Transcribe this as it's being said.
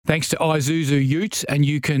Thanks to Isuzu Utes, and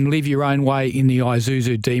you can live your own way in the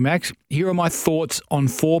Isuzu D-Max. Here are my thoughts on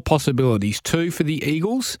 4 possibilities, 2 for the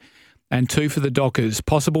Eagles and 2 for the Dockers.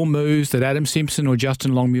 Possible moves that Adam Simpson or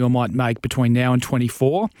Justin Longmuir might make between now and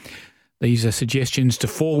 24. These are suggestions to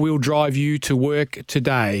four-wheel drive you to work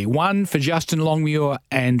today. 1 for Justin Longmuir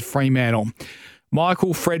and Fremantle.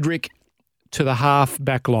 Michael Frederick to the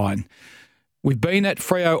half-back line. We've been at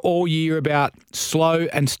Freo all year about slow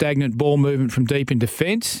and stagnant ball movement from deep in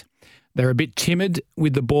defence. They're a bit timid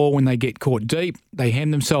with the ball when they get caught deep. They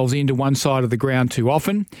hem themselves into one side of the ground too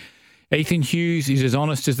often. Ethan Hughes is as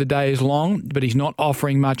honest as the day is long, but he's not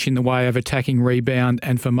offering much in the way of attacking rebound,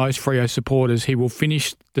 and for most Freo supporters, he will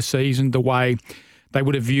finish the season the way they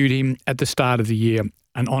would have viewed him at the start of the year.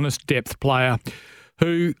 An honest depth player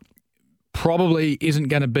who probably isn't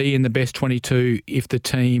going to be in the best 22 if the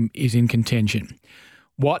team is in contention.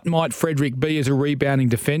 What might Frederick be as a rebounding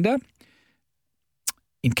defender?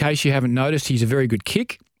 In case you haven't noticed, he's a very good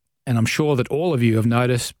kick, and I'm sure that all of you have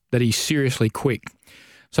noticed that he's seriously quick.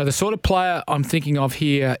 So the sort of player I'm thinking of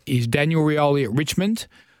here is Daniel Rioli at Richmond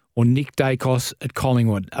or Nick Dacos at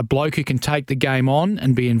Collingwood, a bloke who can take the game on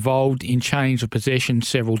and be involved in change of possession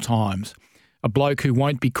several times. A bloke who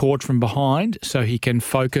won't be caught from behind so he can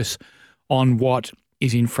focus on what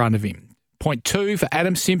is in front of him. Point 2 for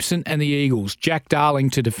Adam Simpson and the Eagles, Jack Darling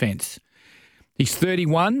to defence. He's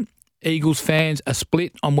 31. Eagles fans are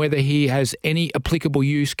split on whether he has any applicable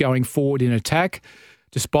use going forward in attack,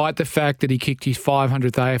 despite the fact that he kicked his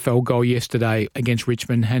 500th AFL goal yesterday against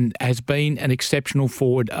Richmond and has been an exceptional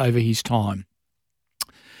forward over his time.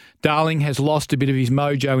 Darling has lost a bit of his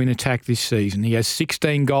mojo in attack this season. He has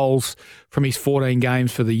 16 goals from his 14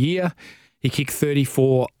 games for the year. He kicked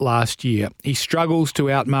 34 last year. He struggles to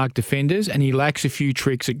outmark defenders and he lacks a few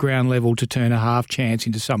tricks at ground level to turn a half chance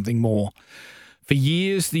into something more. For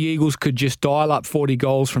years, the Eagles could just dial up 40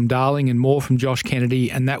 goals from Darling and more from Josh Kennedy,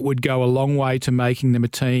 and that would go a long way to making them a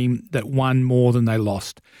team that won more than they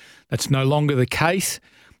lost. That's no longer the case.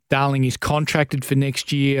 Darling is contracted for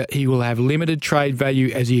next year. He will have limited trade value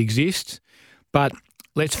as he exists, but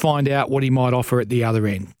let's find out what he might offer at the other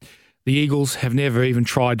end. The Eagles have never even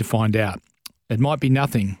tried to find out. It might be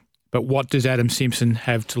nothing, but what does Adam Simpson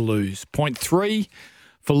have to lose? Point 3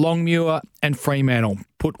 for Longmuir and Fremantle.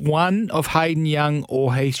 Put one of Hayden Young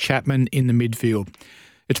or Heath Chapman in the midfield.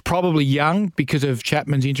 It's probably Young because of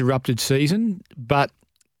Chapman's interrupted season, but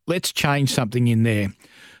let's change something in there.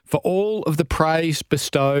 For all of the praise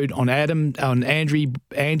bestowed on Andy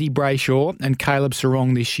Brayshaw and Caleb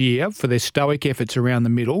Sarong this year for their stoic efforts around the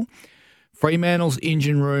middle, Fremantle's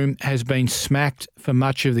engine room has been smacked for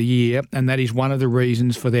much of the year, and that is one of the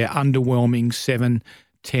reasons for their underwhelming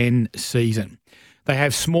 7-10 season. They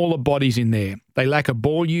have smaller bodies in there. They lack a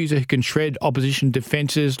ball user who can shred opposition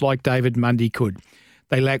defences like David Mundy could.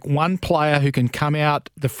 They lack one player who can come out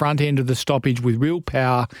the front end of the stoppage with real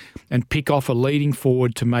power and pick off a leading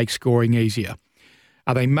forward to make scoring easier.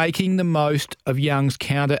 Are they making the most of Young's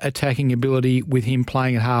counter-attacking ability with him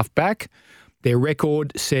playing at half-back? Their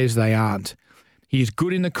record says they aren't. He is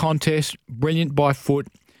good in the contest, brilliant by foot,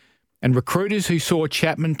 and recruiters who saw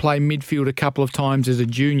Chapman play midfield a couple of times as a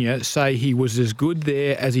junior say he was as good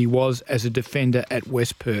there as he was as a defender at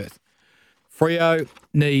West Perth. Freo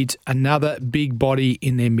needs another big body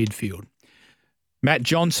in their midfield. Matt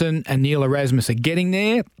Johnson and Neil Erasmus are getting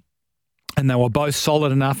there, and they were both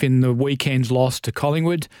solid enough in the weekend's loss to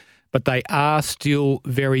Collingwood, but they are still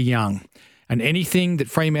very young. And anything that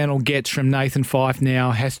Fremantle gets from Nathan Fyfe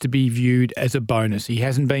now has to be viewed as a bonus. He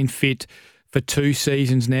hasn't been fit for 2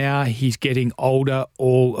 seasons now. He's getting older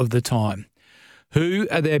all of the time. Who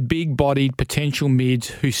are their big-bodied potential mids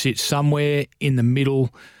who sit somewhere in the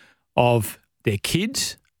middle of their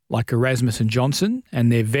kids, like Erasmus and Johnson,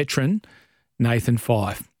 and their veteran, Nathan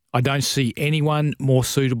Fyfe? I don't see anyone more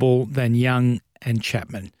suitable than Young and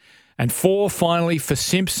Chapman. And 4, finally, for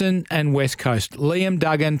Simpson and West Coast. Liam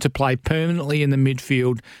Duggan to play permanently in the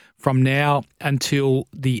midfield from now until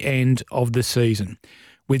the end of the season.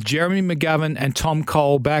 With Jeremy McGovern and Tom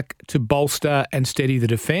Cole back to bolster and steady the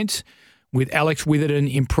defence, with Alex Witherden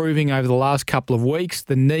improving over the last couple of weeks,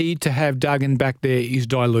 the need to have Duggan back there is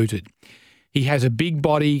diluted. He has a big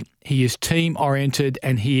body, he is team-oriented,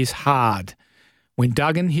 and he is hard. When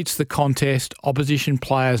Duggan hits the contest, opposition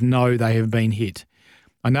players know they have been hit.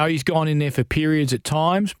 I know he's gone in there for periods at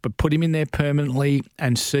times, but put him in there permanently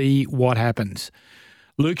and see what happens.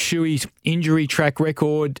 Luke Shuey's injury track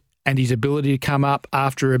record and his ability to come up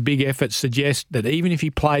after a big effort suggest that even if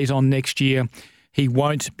he plays on next year, he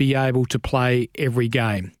won't be able to play every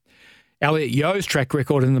game. Elliot Yeo's track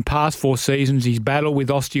record in the past 4 seasons, his battle with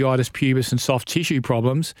osteitis pubis and soft tissue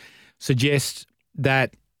problems, suggests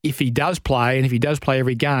that if he does play, and if he does play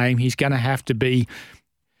every game, he's going to have to be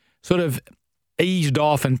sort of eased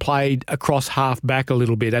off and played across half back a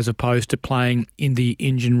little bit as opposed to playing in the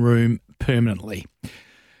engine room permanently.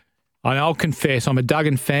 I'll confess, I'm a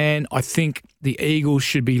Duggan fan. I think the Eagles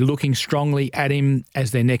should be looking strongly at him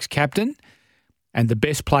as their next captain, and the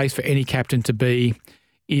best place for any captain to be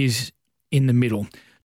is in the middle.